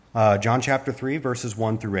John chapter 3, verses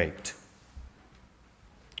 1 through 8.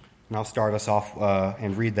 And I'll start us off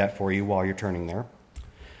and read that for you while you're turning there.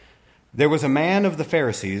 There was a man of the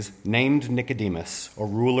Pharisees named Nicodemus, a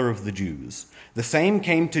ruler of the Jews. The same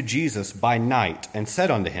came to Jesus by night and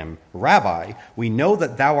said unto him, Rabbi, we know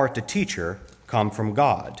that thou art a teacher come from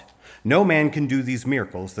God. No man can do these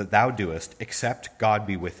miracles that thou doest, except God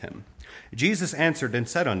be with him. Jesus answered and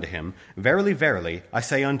said unto him, Verily, verily, I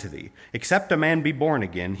say unto thee, except a man be born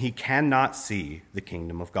again, he cannot see the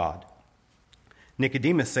kingdom of God.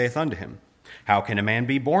 Nicodemus saith unto him, How can a man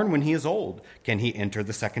be born when he is old? Can he enter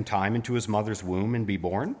the second time into his mother's womb and be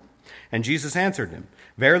born? And Jesus answered him,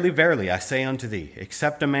 Verily, verily, I say unto thee,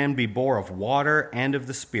 except a man be born of water and of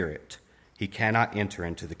the Spirit, he cannot enter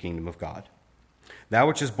into the kingdom of God. That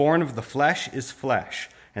which is born of the flesh is flesh,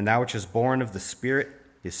 and that which is born of the Spirit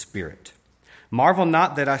is spirit. Marvel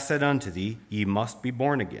not that I said unto thee, Ye must be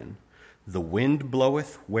born again. The wind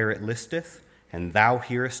bloweth where it listeth, and thou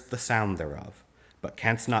hearest the sound thereof, but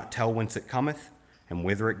canst not tell whence it cometh, and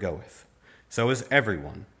whither it goeth. So is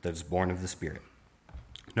everyone that is born of the Spirit.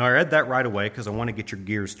 Now, I read that right away because I want to get your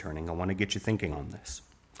gears turning. I want to get you thinking on this.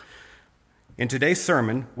 In today's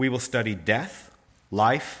sermon, we will study death,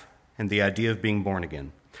 life, and the idea of being born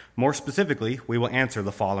again. More specifically, we will answer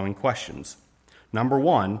the following questions. Number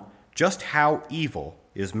one, just how evil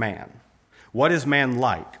is man? What is man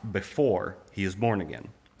like before he is born again?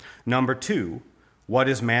 Number two, what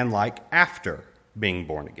is man like after being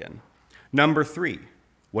born again? Number three,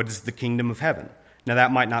 what is the kingdom of heaven? Now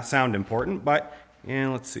that might not sound important, but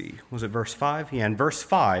let's see, was it verse 5? Yeah, in verse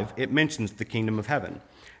 5, it mentions the kingdom of heaven.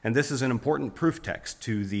 And this is an important proof text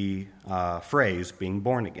to the phrase being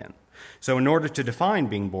born again. So in order to define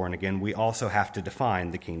being born again, we also have to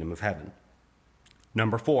define the kingdom of heaven.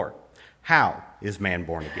 Number 4, how is man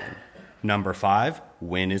born again? Number 5,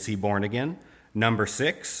 when is he born again? Number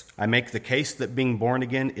 6, I make the case that being born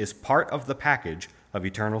again is part of the package of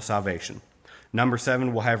eternal salvation. Number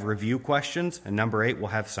 7, we'll have review questions, and number 8,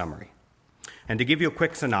 we'll have summary. And to give you a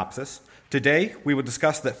quick synopsis, today we will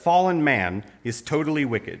discuss that fallen man is totally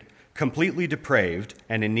wicked, completely depraved,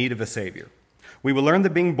 and in need of a Savior. We will learn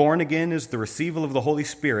that being born again is the receival of the Holy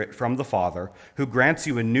Spirit from the Father, who grants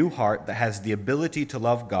you a new heart that has the ability to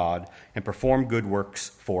love God and perform good works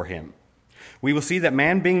for Him. We will see that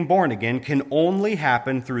man being born again can only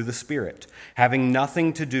happen through the Spirit, having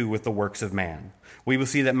nothing to do with the works of man. We will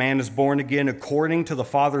see that man is born again according to the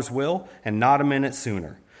Father's will and not a minute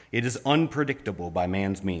sooner. It is unpredictable by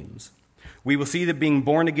man's means. We will see that being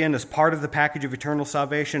born again is part of the package of eternal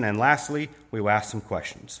salvation. And lastly, we will ask some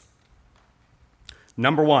questions.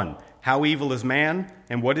 Number 1, how evil is man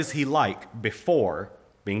and what is he like before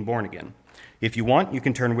being born again? If you want, you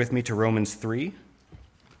can turn with me to Romans 3,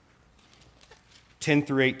 10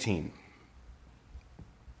 through 18.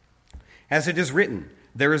 As it is written,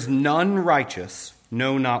 there is none righteous,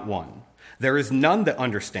 no, not one. There is none that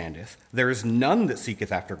understandeth. There is none that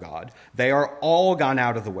seeketh after God. They are all gone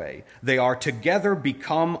out of the way. They are together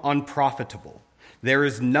become unprofitable. There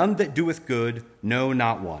is none that doeth good, no,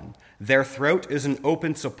 not one. Their throat is an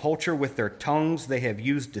open sepulchre. With their tongues they have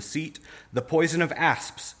used deceit. The poison of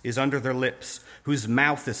asps is under their lips, whose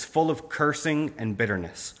mouth is full of cursing and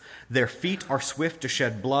bitterness. Their feet are swift to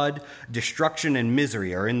shed blood. Destruction and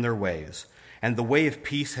misery are in their ways. And the way of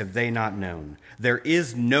peace have they not known. There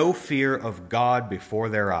is no fear of God before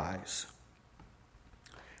their eyes.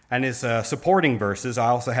 And as supporting verses, I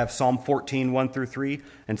also have Psalm 14, 1 through 3,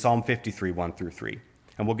 and Psalm 53, 1 through 3.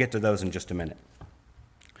 And we'll get to those in just a minute.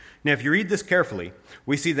 Now, if you read this carefully,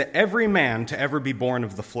 we see that every man to ever be born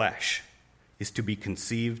of the flesh is to be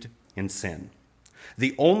conceived in sin.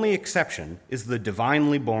 The only exception is the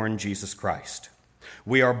divinely born Jesus Christ.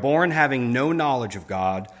 We are born having no knowledge of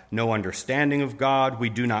God, no understanding of God. We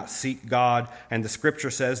do not seek God, and the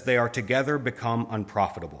Scripture says they are together become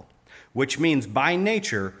unprofitable, which means by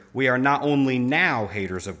nature we are not only now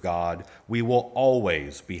haters of God, we will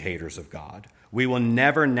always be haters of God. We will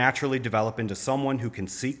never naturally develop into someone who can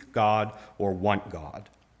seek God or want God.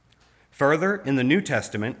 Further, in the New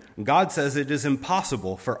Testament, God says it is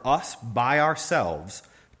impossible for us by ourselves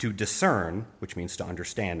to discern, which means to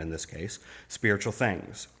understand in this case, spiritual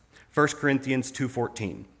things. 1 Corinthians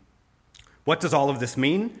 2:14. What does all of this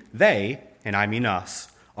mean? They, and I mean us,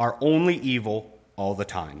 are only evil all the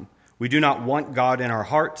time. We do not want God in our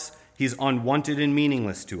hearts. He's unwanted and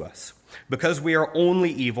meaningless to us. Because we are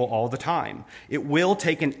only evil all the time, it will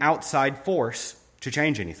take an outside force to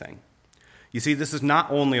change anything. You see, this is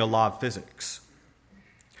not only a law of physics.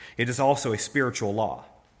 It is also a spiritual law.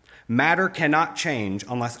 Matter cannot change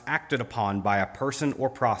unless acted upon by a person or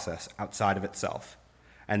process outside of itself.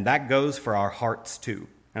 And that goes for our hearts too.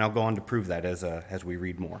 and I'll go on to prove that as we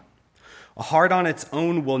read more. A heart on its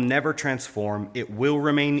own will never transform. It will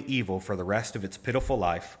remain evil for the rest of its pitiful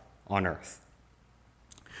life on earth.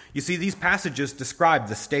 You see, these passages describe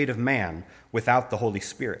the state of man without the Holy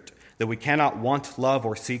Spirit, that we cannot want, love,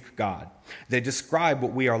 or seek God. They describe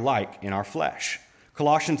what we are like in our flesh.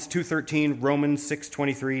 Colossians 2:13, Romans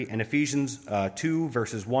 6:23, and Ephesians 2,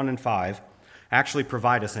 verses 1 and 5 actually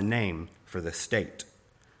provide us a name for this state.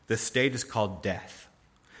 This state is called death.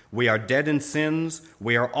 We are dead in sins.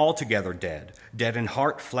 We are altogether dead, dead in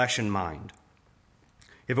heart, flesh, and mind.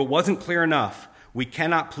 If it wasn't clear enough, we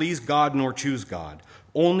cannot please God nor choose God.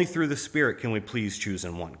 Only through the Spirit can we please, choose,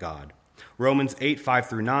 and want God. Romans 8, 5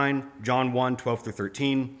 through 9, John 1, 12 through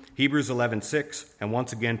 13, Hebrews 11, 6, and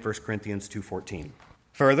once again 1 Corinthians 2, 14.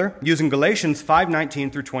 Further, using Galatians 5,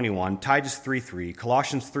 19 through 21, Titus 3, 3,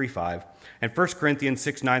 Colossians 3, 5, and 1 Corinthians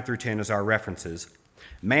 6, 9 through 10 as our references,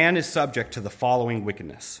 man is subject to the following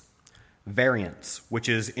wickedness: variance, which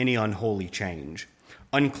is any unholy change;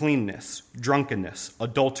 uncleanness, drunkenness,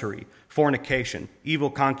 adultery, fornication, evil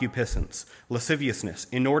concupiscence, lasciviousness,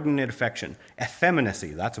 inordinate affection,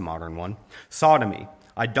 effeminacy, that's a modern one, sodomy,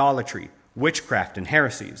 idolatry, witchcraft and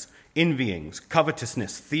heresies, envyings,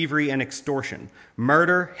 covetousness, thievery and extortion,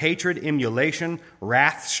 murder, hatred, emulation,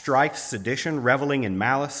 wrath, strife, sedition, reveling in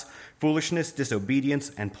malice, foolishness,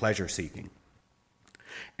 disobedience, and pleasure-seeking.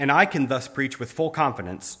 And I can thus preach with full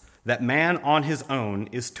confidence that man on his own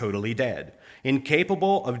is totally dead,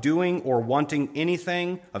 incapable of doing or wanting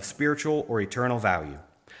anything of spiritual or eternal value,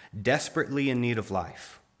 desperately in need of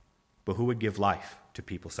life. But who would give life to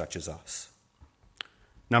people such as us?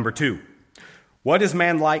 Number 2, what is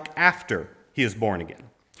man like after he is born again?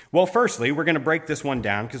 Well, firstly, we're going to break this one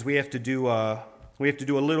down because we have to do a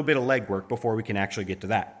little bit of legwork before we can actually get to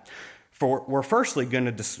that. For we're firstly going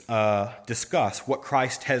to discuss what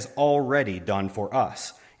Christ has already done for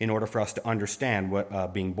us in order for us to understand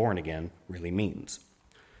what being born again really means.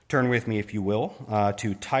 Turn with me, if you will,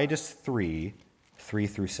 to Titus 3, 3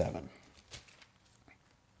 through 7.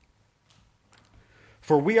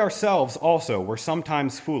 For we ourselves also were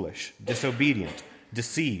sometimes foolish, disobedient,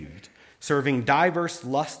 deceived, serving diverse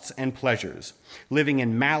lusts and pleasures, living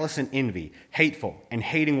in malice and envy, hateful and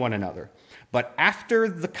hating one another. But after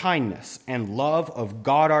the kindness and love of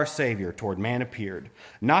God our Savior toward man appeared,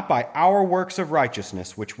 not by our works of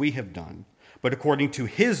righteousness which we have done, but according to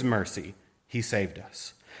his mercy he saved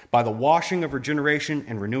us, by the washing of regeneration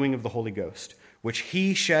and renewing of the Holy Ghost, which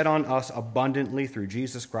he shed on us abundantly through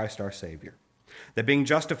Jesus Christ our Savior, that being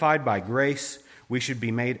justified by grace, we should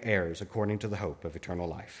be made heirs according to the hope of eternal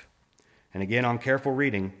life. And again, on careful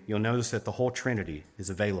reading, you'll notice that the whole Trinity is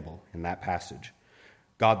available in that passage.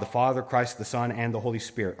 God the Father, Christ the Son, and the Holy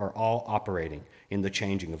Spirit are all operating in the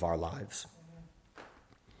changing of our lives.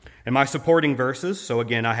 And my supporting verses, so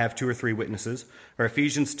again I have 2 or 3 witnesses, are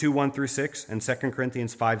Ephesians 2, 1 through 6 and 2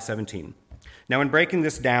 Corinthians 5, 17. Now in breaking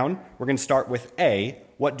this down, we're going to start with A,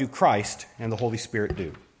 what do Christ and the Holy Spirit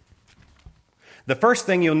do? The first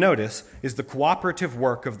thing you'll notice is the cooperative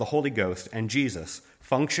work of the Holy Ghost and Jesus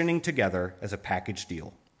functioning together as a package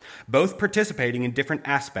deal, both participating in different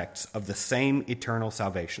aspects of the same eternal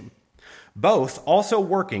salvation, both also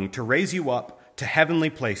working to raise you up to heavenly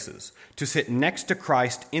places, to sit next to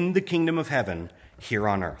Christ in the kingdom of heaven here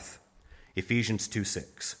on earth. Ephesians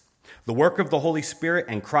 2:6. The work of the Holy Spirit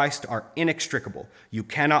and Christ are inextricable. You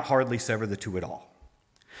cannot hardly sever the two at all.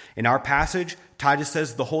 In our passage, Titus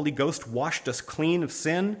says the Holy Ghost washed us clean of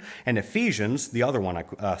sin, and Ephesians, the other one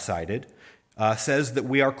I cited, says that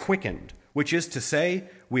we are quickened, which is to say,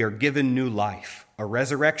 we are given new life, a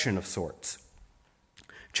resurrection of sorts,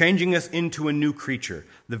 changing us into a new creature,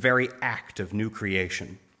 the very act of new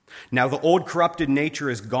creation. Now the old corrupted nature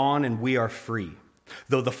is gone and we are free,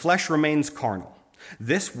 though the flesh remains carnal.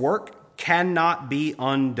 This work cannot be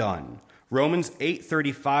undone. Romans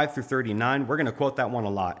 8:35 through 39, we're going to quote that one a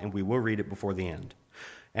lot, and we will read it before the end.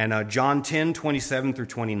 And John 10:27 through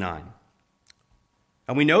 29.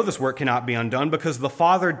 And we know this work cannot be undone because the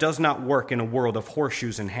Father does not work in a world of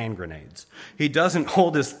horseshoes and hand grenades. He doesn't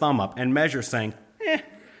hold his thumb up and measure saying,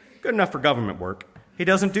 good enough for government work. He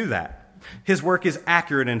doesn't do that. His work is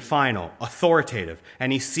accurate and final, authoritative,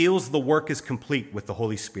 and he seals the work as complete with the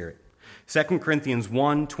Holy Spirit. 2 Corinthians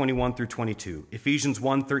 1, 21 through 22, Ephesians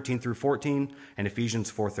 1, 13 through 14, and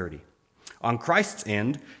Ephesians 4:30. On Christ's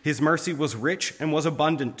end, his mercy was rich and was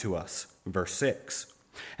abundant to us, verse 6.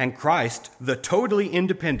 And Christ, the totally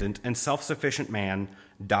independent and self-sufficient man,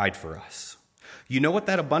 died for us. You know what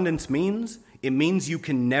that abundance means? It means you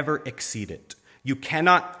can never exceed it. You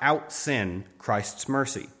cannot out-sin Christ's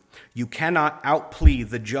mercy. You cannot out-plea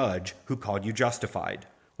the judge who called you justified.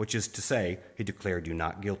 which is to say, he declared you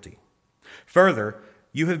not guilty. Further,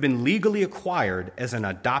 you have been legally acquired as an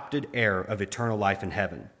adopted heir of eternal life in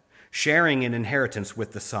heaven, sharing in inheritance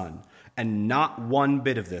with the Son, and not one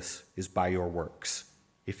bit of this is by your works.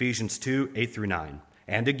 Ephesians 2, 8 through 9.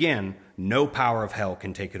 And again, no power of hell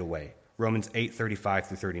can take it away. Romans 8, 35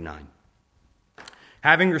 through 39.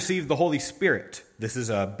 Having received the Holy Spirit, this is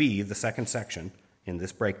B, the second section in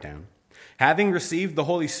this breakdown. Having received the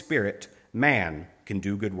Holy Spirit, man can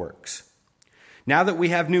do good works. Now that we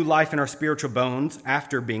have new life in our spiritual bones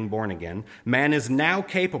after being born again, man is now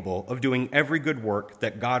capable of doing every good work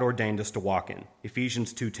that God ordained us to walk in.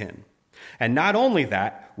 Ephesians 2:10. And not only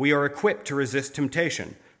that, we are equipped to resist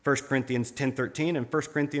temptation. 1 Corinthians 10:13 and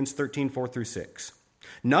 1 Corinthians 13:4 through 6.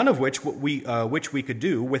 None of which we could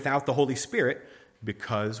do without the Holy Spirit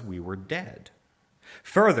because we were dead.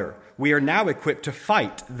 Further, we are now equipped to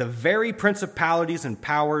fight the very principalities and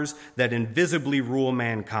powers that invisibly rule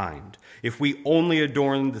mankind, if we only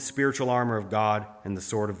adorn the spiritual armor of God and the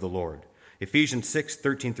sword of the Lord. Ephesians 6,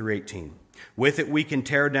 13 through 18. With it we can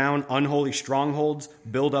tear down unholy strongholds,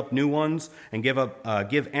 build up new ones, and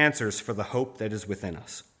give answers for the hope that is within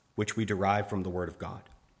us, which we derive from the Word of God.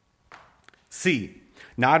 C,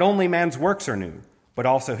 not only man's works are new, but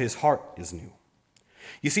also his heart is new.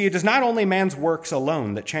 You see, it is not only man's works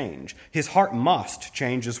alone that change. His heart must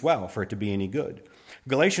change as well for it to be any good.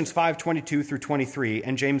 Galatians 5:22 through 23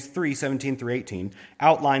 and James 3:17 through 18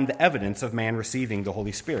 outline the evidence of man receiving the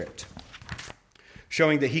Holy Spirit,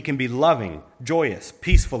 showing that he can be loving, joyous,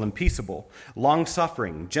 peaceful, and peaceable,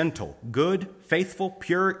 long-suffering, gentle, good, faithful,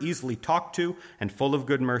 pure, easily talked to, and full of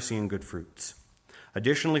good mercy and good fruits.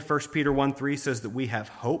 Additionally, 1 Peter 1:3 says that we have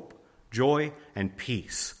hope, joy, and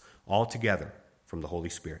peace all together from the Holy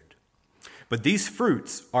Spirit. But these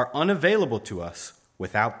fruits are unavailable to us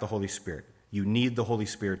without the Holy Spirit. You need the Holy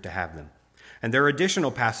Spirit to have them. And there are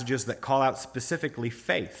additional passages that call out specifically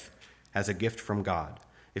faith as a gift from God.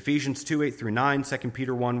 Ephesians 2, 8 through 9, 2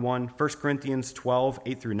 Peter 1, 1, 1 Corinthians 12,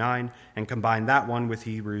 8 through 9, and combine that one with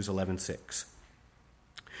Hebrews 11, 6.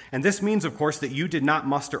 And this means, of course, that you did not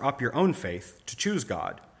muster up your own faith to choose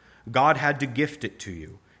God. God had to gift it to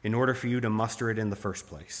you in order for you to muster it in the first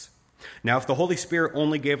place. Now, if the Holy Spirit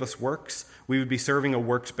only gave us works, we would be serving a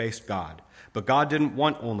works-based God. But God didn't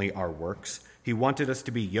want only our works. He wanted us to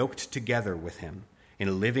be yoked together with him in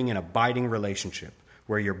a living and abiding relationship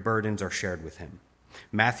where your burdens are shared with him.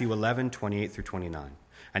 Matthew 11, 28 through 29.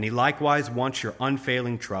 And he likewise wants your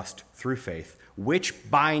unfailing trust through faith, which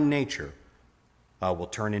by nature will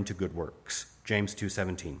turn into good works. James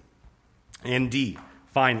 2:17. And D,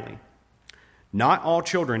 finally, not all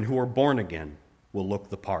children who are born again will look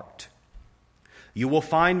the part. You will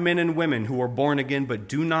find men and women who are born again but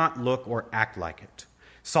do not look or act like it.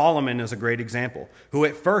 Solomon is a great example, who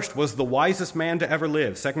at first was the wisest man to ever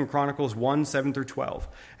live, 2 Chronicles 1, 7 through 12,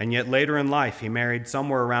 and yet later in life he married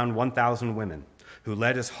somewhere around 1,000 women, who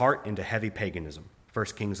led his heart into heavy paganism,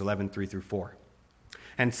 1 Kings 11, 3 through 4.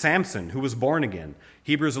 And Samson, who was born again,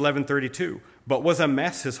 Hebrews 11:32, but was a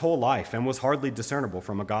mess his whole life and was hardly discernible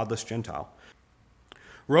from a godless Gentile.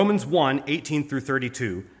 Romans 1, 18 through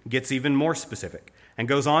 32 gets even more specific and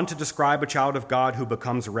goes on to describe a child of God who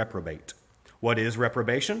becomes a reprobate. What is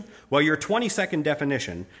reprobation? Well, your 20-second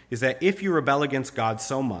definition is that if you rebel against God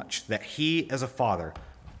so much that he, as a father,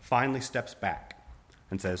 finally steps back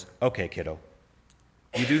and says, okay, kiddo,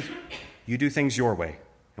 you do things your way,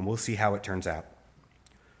 and we'll see how it turns out.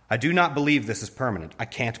 I do not believe this is permanent. I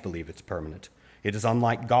can't believe it's permanent. It is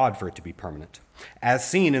unlike God for it to be permanent, as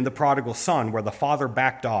seen in the prodigal son, where the father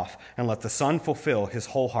backed off and let the son fulfill his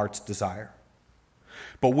whole heart's desire.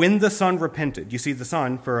 But when the son repented, you see the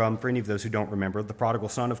son, for any of those who don't remember, the prodigal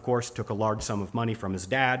son, of course, took a large sum of money from his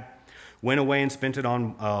dad, went away and spent it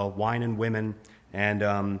on wine and women, and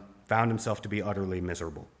found himself to be utterly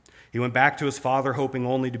miserable. He went back to his father, hoping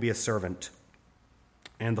only to be a servant.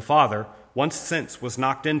 And the father, once since, was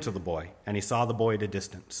knocked into the boy, and he saw the boy at a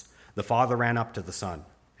distance. The father ran up to the son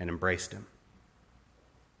and embraced him.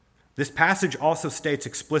 This passage also states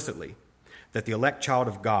explicitly that the elect child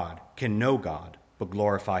of God can know God, but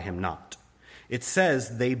glorify him not. It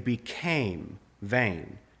says they became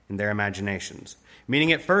vain in their imaginations,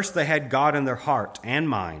 meaning at first they had God in their heart and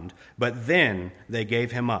mind, but then they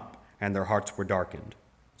gave him up and their hearts were darkened.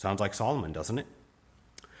 Sounds like Solomon, doesn't it?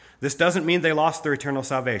 This doesn't mean they lost their eternal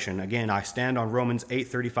salvation. Again, I stand on Romans 8,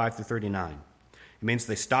 35 through 39. It means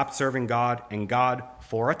they stopped serving God, and God,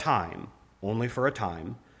 for a time, only for a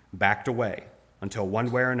time, backed away until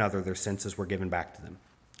one way or another their senses were given back to them.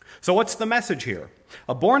 So what's the message here?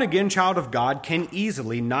 A born-again child of God can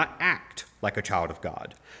easily not act like a child of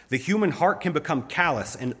God. The human heart can become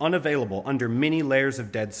callous and unavailable under many layers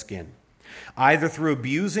of dead skin, either through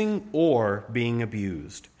abusing or being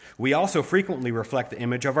abused. We also frequently reflect the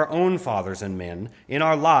image of our own fathers and men in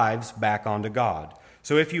our lives back onto God.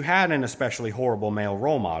 So if you had an especially horrible male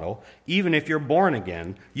role model, even if you're born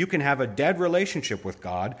again, you can have a dead relationship with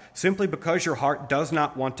God simply because your heart does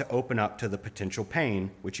not want to open up to the potential pain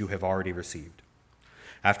which you have already received.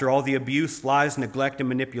 After all the abuse, lies, neglect, and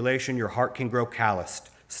manipulation, your heart can grow calloused,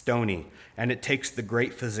 stony, and it takes the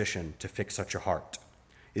great physician to fix such a heart.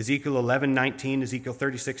 Ezekiel 11:19, Ezekiel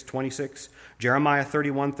 36:26, Jeremiah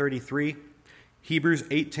 31:33, Hebrews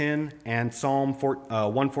 8:10, and Psalm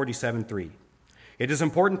 147:3. It is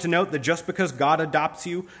important to note that just because God adopts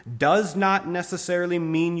you does not necessarily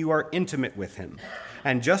mean you are intimate with him.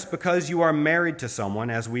 And just because you are married to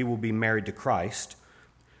someone, as we will be married to Christ,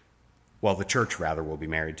 well, the church rather will be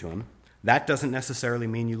married to him, that doesn't necessarily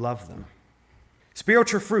mean you love them.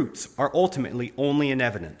 Spiritual fruits are ultimately only an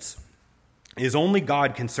evidence. It is only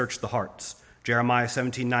God can search the hearts. Jeremiah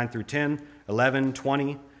 17:9 through 10, 11,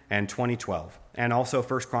 20, and 20:12, and also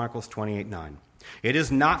 1 Chronicles 28:9. It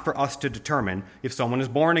is not for us to determine if someone is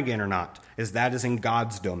born again or not, as that is in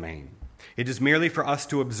God's domain. It is merely for us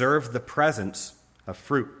to observe the presence of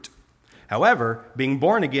fruit. However, being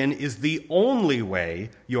born again is the only way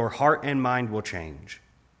your heart and mind will change.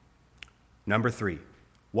 Number 3,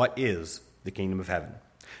 what is the kingdom of heaven?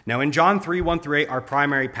 Now in John 3:1 through 8, our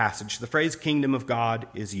primary passage, the phrase kingdom of God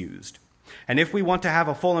is used. And if we want to have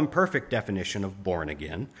a full and perfect definition of born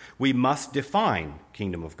again, we must define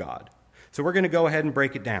kingdom of God. So we're going to go ahead and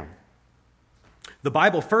break it down. The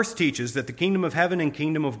Bible first teaches that the kingdom of heaven and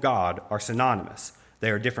kingdom of God are synonymous. They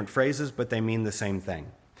are different phrases, but they mean the same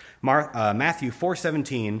thing. Matthew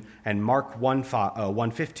 4:17 and Mark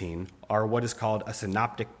 1:15 are what is called a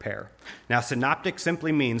synoptic pair. Now, synoptic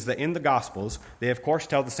simply means that in the Gospels, they of course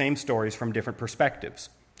tell the same stories from different perspectives.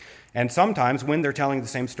 And sometimes when they're telling the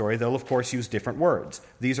same story, they'll of course use different words.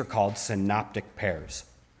 These are called synoptic pairs.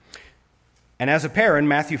 And as a pair, in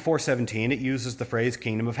Matthew 4:17, it uses the phrase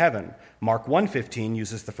kingdom of heaven. Mark 1:15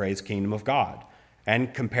 uses the phrase kingdom of God.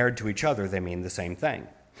 And compared to each other, they mean the same thing.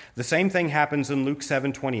 The same thing happens in Luke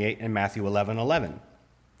 7:28 and Matthew 11:11.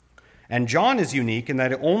 And John is unique in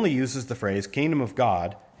that it only uses the phrase kingdom of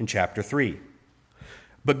God in chapter 3.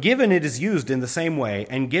 But given it is used in the same way,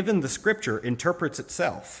 and given the scripture interprets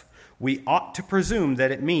itself, we ought to presume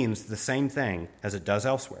that it means the same thing as it does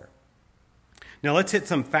elsewhere. Now let's hit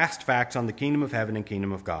some fast facts on the kingdom of heaven and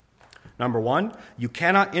kingdom of God. Number 1, you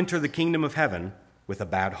cannot enter the kingdom of heaven with a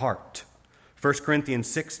bad heart. 1 Corinthians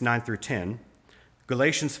 6:9 through 10,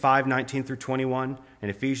 Galatians 5:19 through 21, and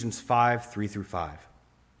Ephesians 5:3 through 5.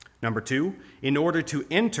 Number 2, in order to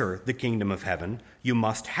enter the kingdom of heaven, you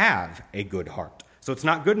must have a good heart. So it's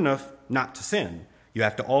not good enough not to sin. You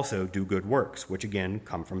have to also do good works, which again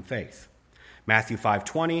come from faith. Matthew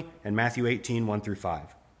 5:20 and Matthew 18:1 through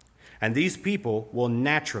 5. And these people will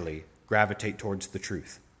naturally gravitate towards the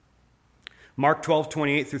truth. Mark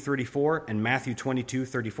 12:28 through 34 and Matthew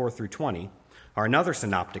 22:34 through 20 are another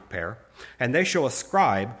synoptic pair, and they show a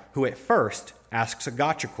scribe who at first asks a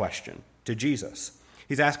gotcha question to Jesus.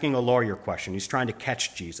 He's asking a lawyer question. He's trying to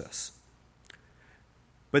catch Jesus.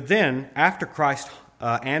 But then, after Christ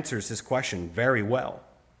answers his question very well,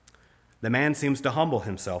 the man seems to humble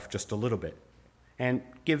himself just a little bit and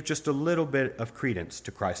give just a little bit of credence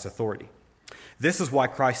to Christ's authority. This is why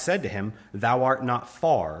Christ said to him, "Thou art not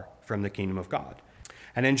far from the kingdom of God."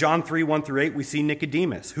 And in John 3:1 through 8, we see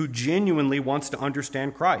Nicodemus, who genuinely wants to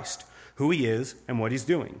understand Christ, who he is and what he's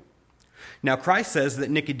doing. Now, Christ says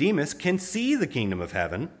that Nicodemus can see the kingdom of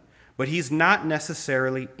heaven, but he's not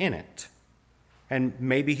necessarily in it. And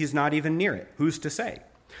maybe he's not even near it. Who's to say?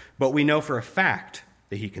 But we know for a fact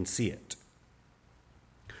that he can see it.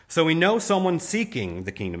 So we know someone seeking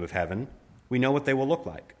the kingdom of heaven, we know what they will look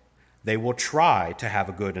like. They will try to have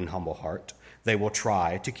a good and humble heart. They will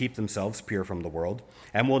try to keep themselves pure from the world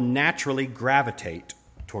and will naturally gravitate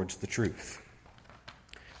towards the truth.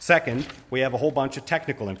 Second, we have a whole bunch of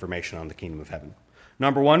technical information on the kingdom of heaven.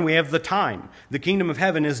 Number 1, we have the time. The kingdom of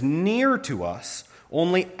heaven is near to us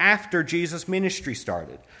only after Jesus' ministry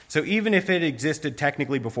started. So even if it existed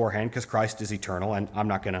technically beforehand, because Christ is eternal, and I'm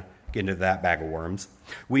not going to get into that bag of worms,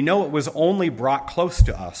 we know it was only brought close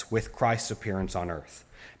to us with Christ's appearance on earth.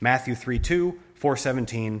 Matthew 3:2,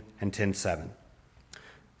 4:17, and 10:7.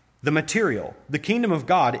 The material, the kingdom of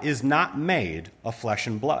God, is not made of flesh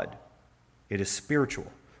and blood. It is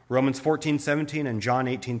spiritual. Romans 14:17 and John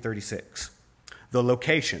 18:36. The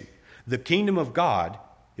location, the kingdom of God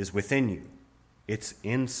is within you. It's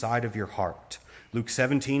inside of your heart. Luke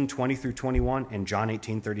 17, 20 through 21, and John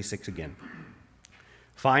 18, 36 again.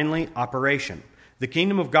 Finally, operation. The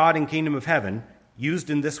kingdom of God and kingdom of heaven, used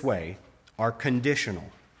in this way, are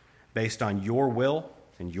conditional, based on your will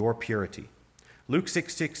and your purity. Luke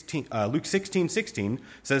 16:16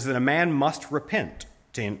 says that a man must repent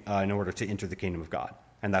in order to enter the kingdom of God,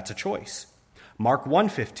 and that's a choice. Mark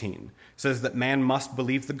 1:15 says that man must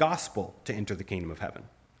believe the gospel to enter the kingdom of heaven,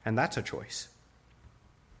 and that's a choice.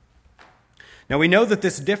 Now we know that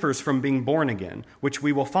this differs from being born again, which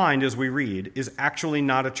we will find as we read is actually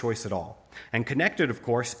not a choice at all. And connected, of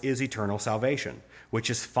course, is eternal salvation, which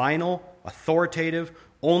is final, authoritative,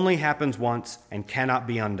 only happens once, and cannot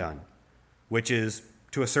be undone, which is,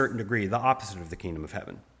 to a certain degree, the opposite of the kingdom of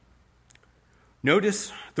heaven.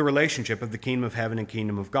 Notice the relationship of the kingdom of heaven and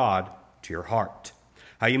kingdom of God to your heart.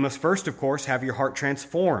 How you must first, of course, have your heart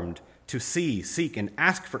transformed to see, seek, and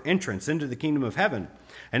ask for entrance into the kingdom of heaven.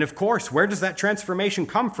 And of course, where does that transformation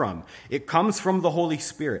come from? It comes from the Holy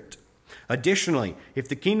Spirit. Additionally, if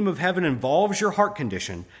the kingdom of heaven involves your heart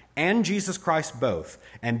condition and Jesus Christ both,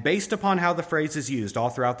 and based upon how the phrase is used all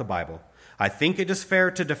throughout the Bible, I think it is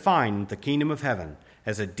fair to define the kingdom of heaven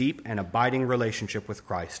as a deep and abiding relationship with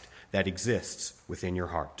Christ that exists within your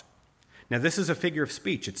heart. Now, this is a figure of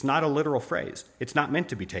speech. It's not a literal phrase. It's not meant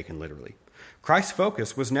to be taken literally. Christ's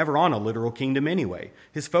focus was never on a literal kingdom anyway.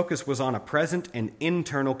 His focus was on a present and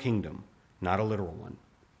internal kingdom, not a literal one.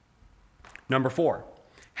 Number 4,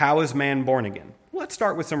 how is man born again? Let's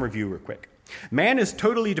start with some review real quick. Man is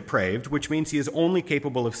totally depraved, which means he is only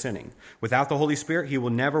capable of sinning. Without the Holy Spirit, he will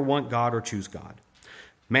never want God or choose God.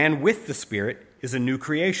 Man with the Spirit is a new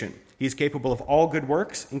creation. He is capable of all good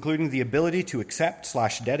works, including the ability to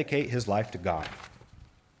accept/dedicate his life to God.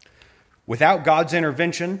 Without God's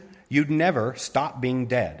intervention, you'd never stop being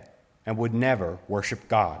dead and would never worship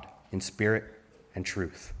God in spirit and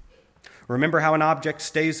truth. Remember how an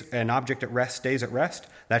object at rest stays at rest?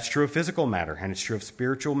 That's true of physical matter, and it's true of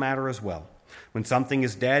spiritual matter as well. When something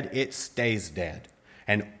is dead, it stays dead,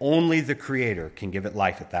 and only the Creator can give it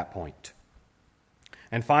life at that point.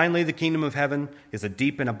 And finally, the kingdom of heaven is a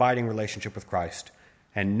deep and abiding relationship with Christ,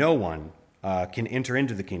 and no one can enter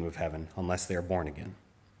into the kingdom of heaven unless they are born again.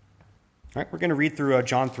 All right, we're going to read through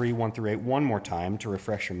John 3, 1 through 8 one more time to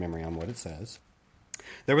refresh your memory on what it says.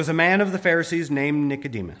 There was a man of the Pharisees named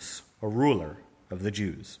Nicodemus, a ruler of the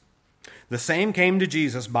Jews. The same came to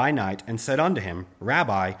Jesus by night and said unto him,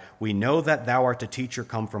 Rabbi, we know that thou art a teacher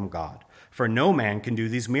come from God, for no man can do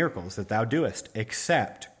these miracles that thou doest,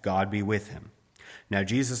 except God be with him. Now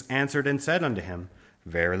Jesus answered and said unto him,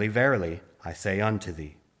 Verily, verily, I say unto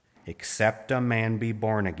thee, except a man be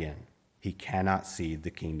born again, he cannot see the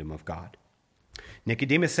kingdom of God.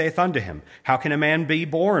 Nicodemus saith unto him, How can a man be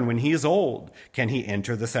born when he is old? Can he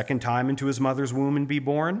enter the second time into his mother's womb and be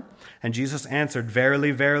born? And Jesus answered,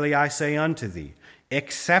 Verily, verily, I say unto thee,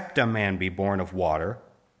 except a man be born of water,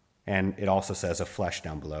 and it also says of flesh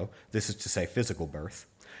down below, this is to say physical birth,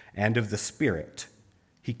 and of the Spirit,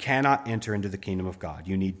 he cannot enter into the kingdom of God.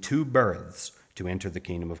 You need 2 births to enter the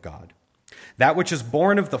kingdom of God. That which is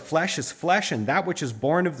born of the flesh is flesh, and that which is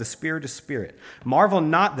born of the Spirit is spirit. Marvel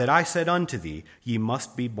not that I said unto thee, Ye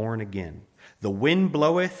must be born again. The wind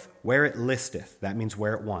bloweth where it listeth, that means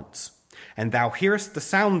where it wants. And thou hearest the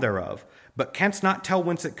sound thereof, but canst not tell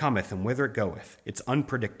whence it cometh and whither it goeth. It's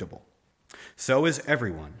unpredictable. So is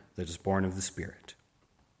everyone that is born of the Spirit.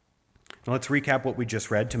 Now let's recap what we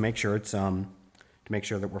just read to make sure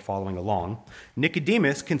that we're following along.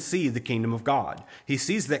 Nicodemus can see the kingdom of God. He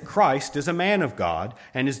sees that Christ is a man of God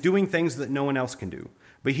and is doing things that no one else can do.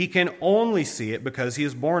 But he can only see it because he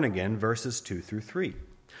is born again, verses 2 through 3.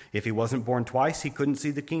 If he wasn't born twice, he couldn't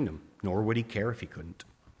see the kingdom, nor would he care if he couldn't.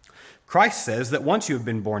 Christ says that once you have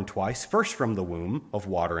been born twice, first from the womb of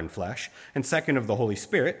water and flesh, and second of the Holy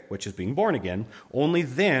Spirit, which is being born again, only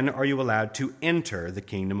then are you allowed to enter the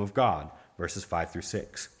kingdom of God, verses 5 through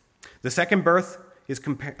 6. The second birth is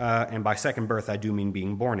and by second birth I do mean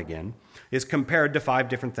being born again, is compared to 5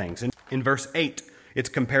 different things. In verse 8, it's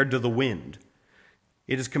compared to the wind.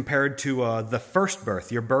 It is compared to the first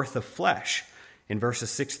birth, your birth of flesh, in verses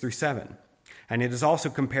 6 through 7. And it is also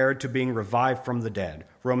compared to being revived from the dead,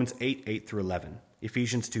 Romans 8, 8 through 11,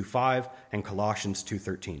 Ephesians 2, 5, and Colossians 2,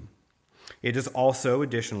 13. It is also,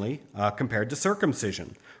 additionally, compared to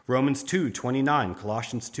circumcision, Romans 2, 29,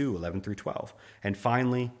 Colossians 2, 11 through 12, and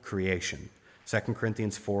finally, creation, 2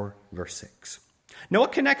 Corinthians 4, verse 6. Now,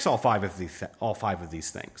 what connects all five of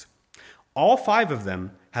these things? All 5 of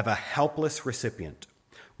them have a helpless recipient,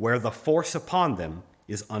 where the force upon them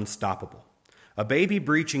is unstoppable. A baby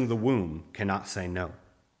breaching the womb cannot say no,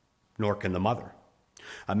 nor can the mother.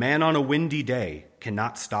 A man on a windy day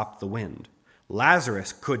cannot stop the wind.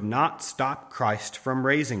 Lazarus could not stop Christ from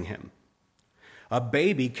raising him. A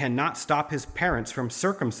baby cannot stop his parents from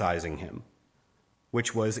circumcising him,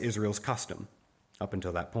 which was Israel's custom up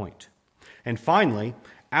until that point. And finally,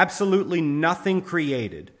 absolutely nothing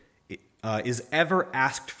created is ever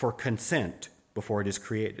asked for consent before it is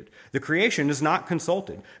created. The creation is not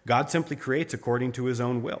consulted. God simply creates according to his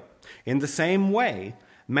own will. In the same way,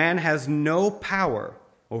 man has no power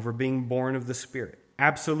over being born of the Spirit.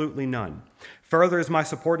 Absolutely none. Further, as my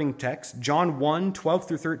supporting text, John 1, 12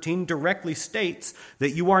 through 13, directly states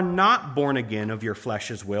that you are not born again of your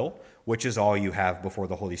flesh's will, which is all you have before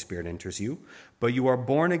the Holy Spirit enters you, but you are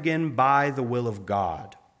born again by the will of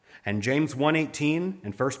God. And James 1:18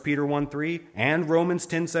 and 1 Peter 1:3 and Romans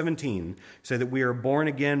 10:17 say that we are born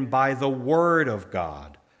again by the word of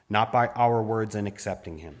God, not by our words in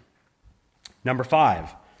accepting him. Number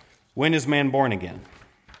 5, when is man born again?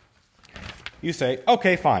 You say,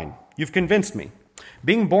 okay, fine, you've convinced me.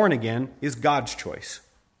 Being born again is God's choice,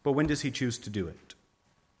 but when does he choose to do it?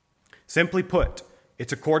 Simply put,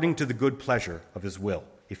 it's according to the good pleasure of his will,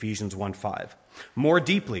 Ephesians 1:5. More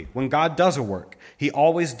deeply, when God does a work, he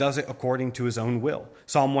always does it according to his own will,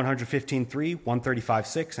 Psalm 115:3,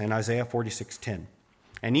 135:6, and Isaiah 46:10,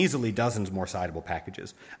 and easily dozens more citable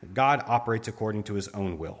passages. God operates according to his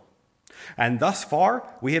own will. And thus far,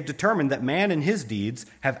 we have determined that man and his deeds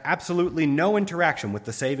have absolutely no interaction with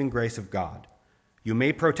the saving grace of God. You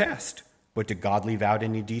may protest, but did God leave out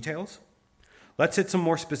any details? Let's hit some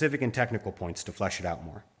more specific and technical points to flesh it out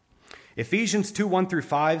more. Ephesians 2:1 through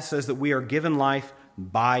 5 says that we are given life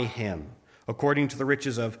by him, according to the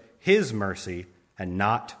riches of his mercy, and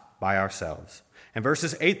not by ourselves. And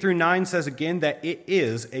verses 8 through 9 says again that it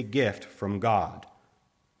is a gift from God.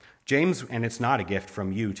 James, and it's not a gift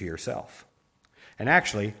from you to yourself. And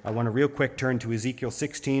actually, I want to real quick turn to Ezekiel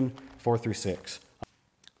 16, 4 through 6.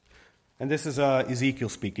 And this is Ezekiel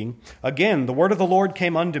speaking. Again, the word of the Lord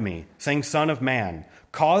came unto me, saying, Son of man,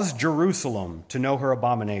 cause Jerusalem to know her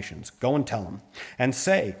abominations. Go and tell them. And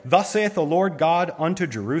say, Thus saith the Lord God unto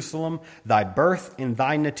Jerusalem, Thy birth and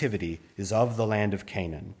thy nativity is of the land of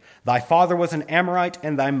Canaan. Thy father was an Amorite,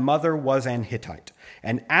 and thy mother was an Hittite.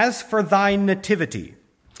 And as for thy nativity,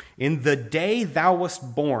 in the day thou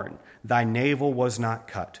wast born, thy navel was not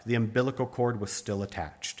cut, the umbilical cord was still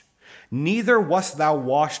attached. Neither wast thou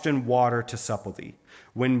washed in water to supple thee.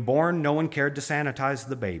 When born, no one cared to sanitize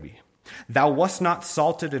the baby. Thou wast not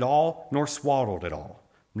salted at all, nor swaddled at all.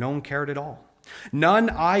 No one cared at all. None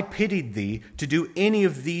eye pitied thee to do any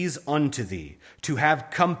of these unto thee, to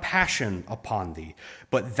have compassion upon thee.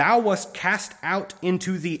 But thou wast cast out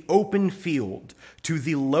into the open field, to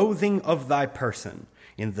the loathing of thy person,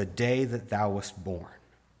 in the day that thou wast born.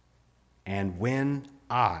 And when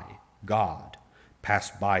I, God,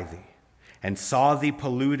 passed by thee, and saw thee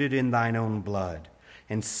polluted in thine own blood,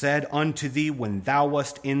 and said unto thee when thou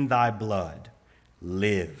wast in thy blood,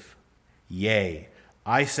 Live. Yea,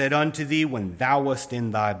 I said unto thee when thou wast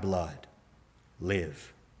in thy blood,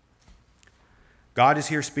 Live. God is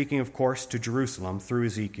here speaking, of course, to Jerusalem through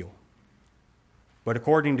Ezekiel. But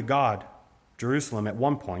according to God, Jerusalem at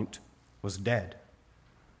one point was dead.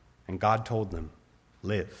 And God told them,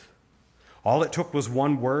 Live. All it took was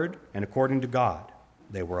one word, and according to God,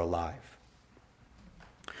 they were alive.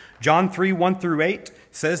 John 3:1 through 8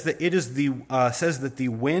 says that the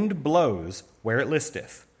wind blows where it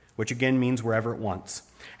listeth, which again means wherever it wants,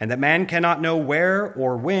 and that man cannot know where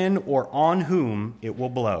or when or on whom it will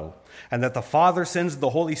blow, and that the Father sends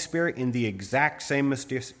the Holy Spirit in the exact same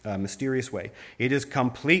mysterious way. It is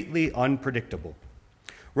completely unpredictable.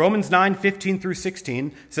 Romans 9:15 through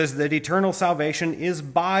 16 says that eternal salvation is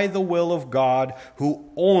by the will of God, who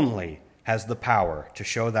only has the power to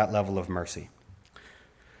show that level of mercy.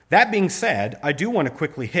 That being said, I do want to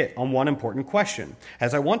quickly hit on one important question,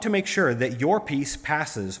 as I want to make sure that your peace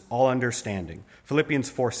passes all understanding. Philippians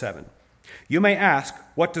 4:7. You may ask,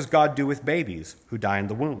 what does God do with babies who die in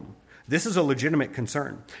the womb? This is a legitimate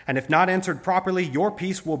concern, and if not answered properly, your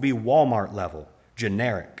peace will be Walmart level,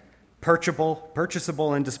 generic,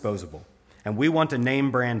 purchasable, and disposable. And we want a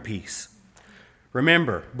name brand peace.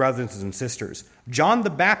 Remember, brothers and sisters, John the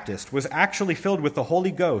Baptist was actually filled with the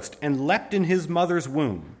Holy Ghost and leapt in his mother's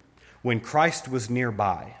womb when Christ was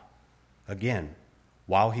nearby, again,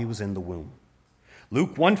 while he was in the womb.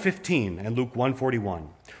 Luke 1:15 and Luke 1:41.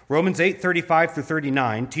 Romans 8:35 through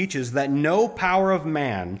 39 teaches that no power of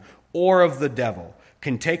man or of the devil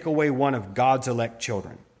can take away one of God's elect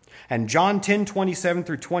children. And John 10:27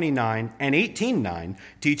 through 29 and 18:9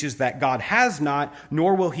 teaches that God has not,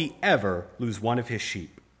 nor will he ever lose one of his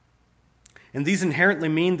sheep. And these inherently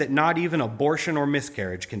mean that not even abortion or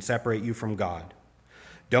miscarriage can separate you from God.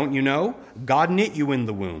 Don't you know? God knit you in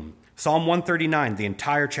the womb. Psalm 139, the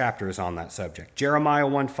entire chapter is on that subject. Jeremiah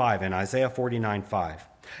 1:5 and Isaiah 49:5.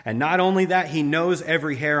 And not only that, he knows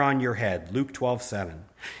every hair on your head. Luke 12:7.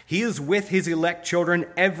 He is with his elect children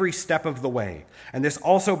every step of the way. And this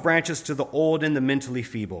also branches to the old and the mentally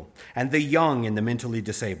feeble, and the young and the mentally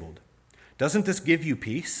disabled. Doesn't this give you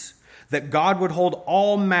peace? That God would hold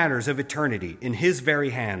all matters of eternity in his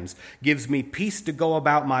very hands gives me peace to go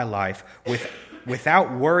about my life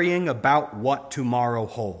without worrying about what tomorrow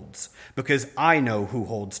holds, because I know who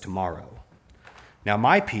holds tomorrow. Now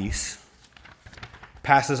my peace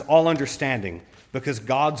passes all understanding, because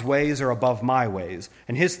God's ways are above my ways,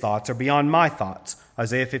 and his thoughts are beyond my thoughts.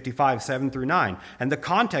 Isaiah 55:7-9. And the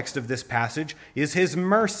context of this passage is his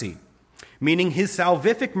mercy, meaning his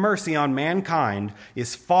salvific mercy on mankind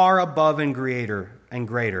is far above and greater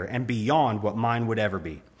and beyond what mine would ever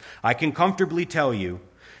be. I can comfortably tell you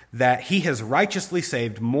that he has righteously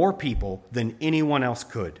saved more people than anyone else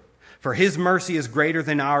could. For his mercy is greater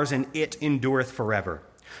than ours, and it endureth forever.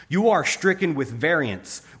 You are stricken with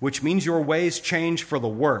variance, which means your ways change for the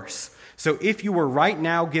worse. So if you were right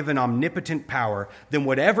now given omnipotent power, then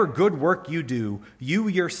whatever good work you do, you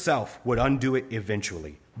yourself would undo it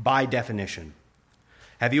eventually, by definition.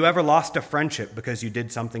 Have you ever lost a friendship because you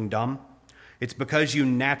did something dumb? It's because you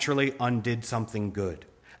naturally undid something good.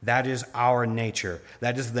 That is our nature.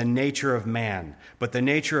 That is the nature of man. But the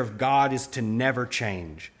nature of God is to never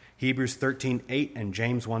change. Hebrews 13:8 and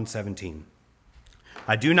James 1:17.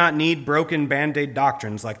 I do not need broken Band-Aid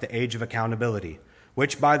doctrines like the age of accountability,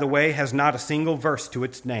 which, by the way, has not a single verse to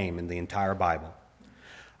its name in the entire Bible.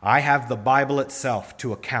 I have the Bible itself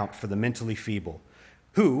to account for the mentally feeble,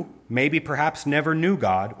 who maybe perhaps never knew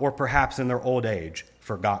God, or perhaps in their old age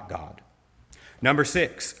forgot God. Number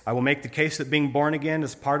 6, I will make the case that being born again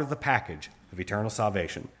is part of the package of eternal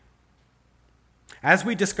salvation. As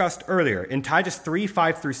we discussed earlier in Titus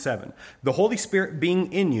 3:5-7, the Holy Spirit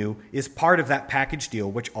being in you is part of that package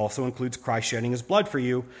deal, which also includes Christ shedding his blood for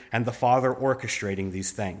you and the Father orchestrating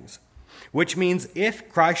these things. Which means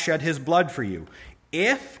if Christ shed his blood for you,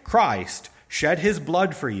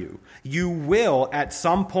 you will at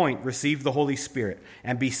some point receive the Holy Spirit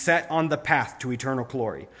and be set on the path to eternal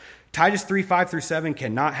glory. Titus 3:5-7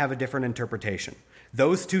 cannot have a different interpretation.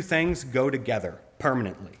 Those two things go together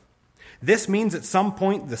permanently. This means at some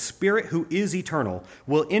point the Spirit who is eternal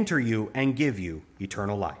will enter you and give you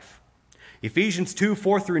eternal life. Ephesians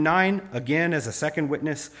 2:4-9, again as a second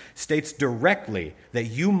witness, states directly that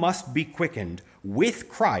you must be quickened with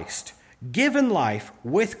Christ, given life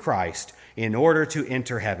with Christ in order to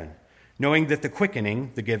enter heaven, knowing that the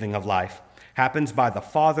quickening, the giving of life, happens by the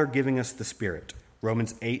Father giving us the Spirit.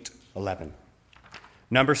 Romans 8:11.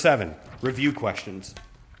 Number 7, review questions.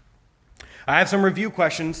 I have some review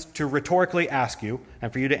questions to rhetorically ask you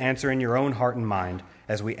and for you to answer in your own heart and mind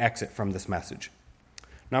as we exit from this message.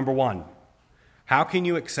 Number 1, how can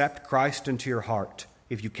you accept Christ into your heart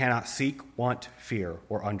if you cannot seek, want, fear,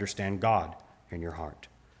 or understand God in your heart?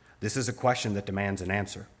 This is a question that demands an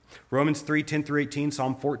answer. Romans 3:10-18,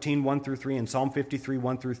 Psalm 14:1-3, and Psalm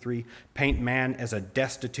 53:1-3 paint man as a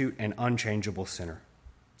destitute and unchangeable sinner.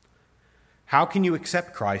 How can you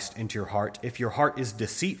accept Christ into your heart if your heart is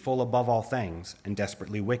deceitful above all things and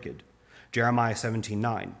desperately wicked? Jeremiah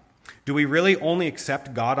 17:9. Do we really only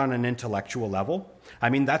accept God on an intellectual level? I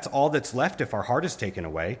mean, that's all that's left if our heart is taken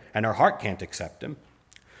away and our heart can't accept him.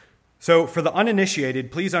 So for the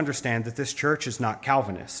uninitiated, please understand that this church is not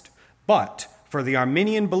Calvinist. But for the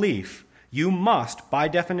Arminian belief, you must, by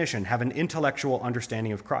definition, have an intellectual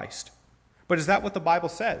understanding of Christ. But is that what the Bible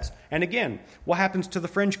says? And again, what happens to the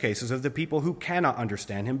fringe cases of the people who cannot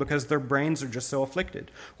understand him because their brains are just so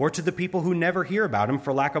afflicted? Or to the people who never hear about him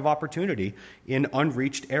for lack of opportunity in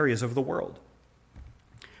unreached areas of the world?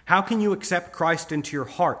 How can you accept Christ into your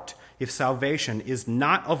heart if salvation is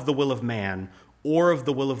not of the will of man or of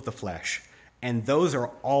the will of the flesh, and those are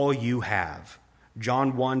all you have?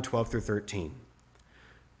 John 1:12-13.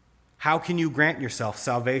 How can you grant yourself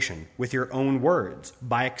salvation with your own words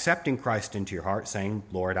by accepting Christ into your heart, saying,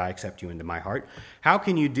 Lord, I accept you into my heart? How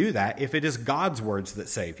can you do that if it is God's words that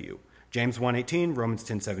save you? James 1:18, Romans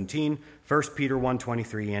 10:17, 1 Peter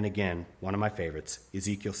 1:23, and again, one of my favorites,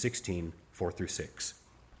 Ezekiel 16:4-6.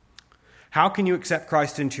 How can you accept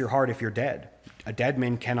Christ into your heart if you're dead? A dead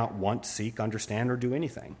man cannot want, seek, understand, or do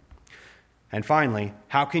anything. And finally,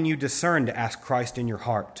 how can you discern to ask Christ in your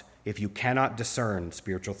heart if you cannot discern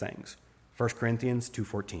spiritual things? 1 Corinthians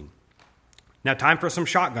 2:14. Now, time for some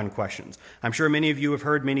shotgun questions. I'm sure many of you have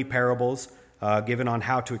heard many parables given on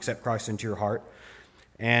how to accept Christ into your heart,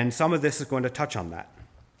 and some of this is going to touch on that.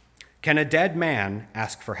 Can a dead man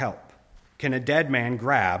ask for help? Can a dead man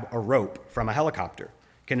grab a rope from a helicopter?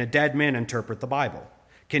 Can a dead man interpret the Bible?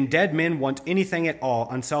 Can dead men want anything at all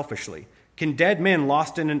unselfishly? Can dead men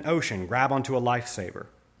lost in an ocean grab onto a lifesaver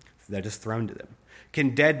that is thrown to them?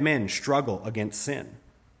 Can dead men struggle against sin?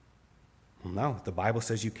 Well, no, the Bible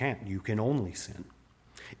says you can't. You can only sin.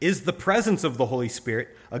 Is the presence of the Holy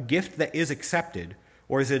Spirit a gift that is accepted,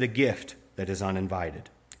 or is it a gift that is uninvited?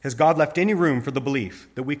 Has God left any room for the belief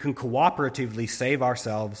that we can cooperatively save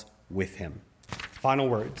ourselves with him? Final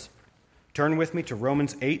words. Turn with me to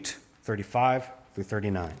Romans 8:35 through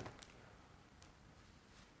 39.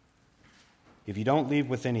 If you don't leave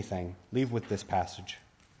with anything, leave with this passage.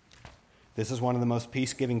 This is one of the most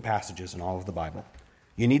peace-giving passages in all of the Bible.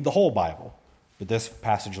 You need the whole Bible, but this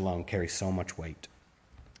passage alone carries so much weight.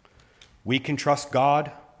 We can trust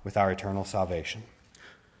God with our eternal salvation.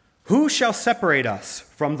 Who shall separate us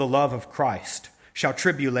from the love of Christ? Shall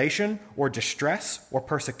tribulation or distress or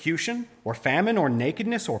persecution or famine or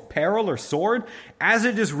nakedness or peril or sword? As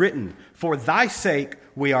it is written, for thy sake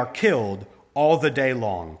we are killed all the day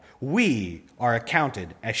long. We are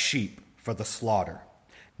accounted as sheep for the slaughter.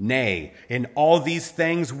 Nay, in all these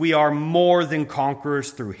things we are more than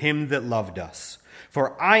conquerors through him that loved us.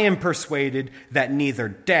 For I am persuaded that neither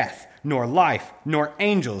death, nor life, nor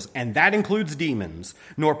angels, and that includes demons,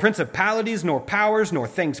 nor principalities, nor powers, nor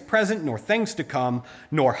things present, nor things to come,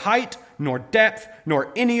 nor height, nor depth,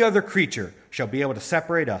 nor any other creature shall be able to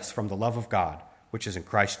separate us from the love of God, which is in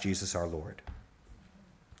Christ Jesus our Lord.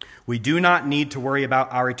 We do not need to worry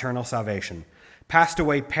about our eternal salvation. Passed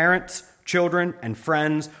away parents, children, and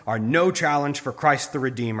friends are no challenge for Christ the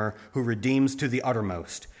Redeemer, who redeems to the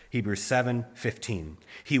uttermost. Hebrews 7:15.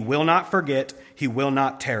 He will not forget, he will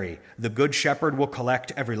not tarry. The good shepherd will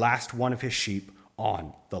collect every last one of his sheep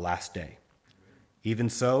on the last day. Even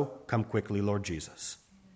so, come quickly, Lord Jesus.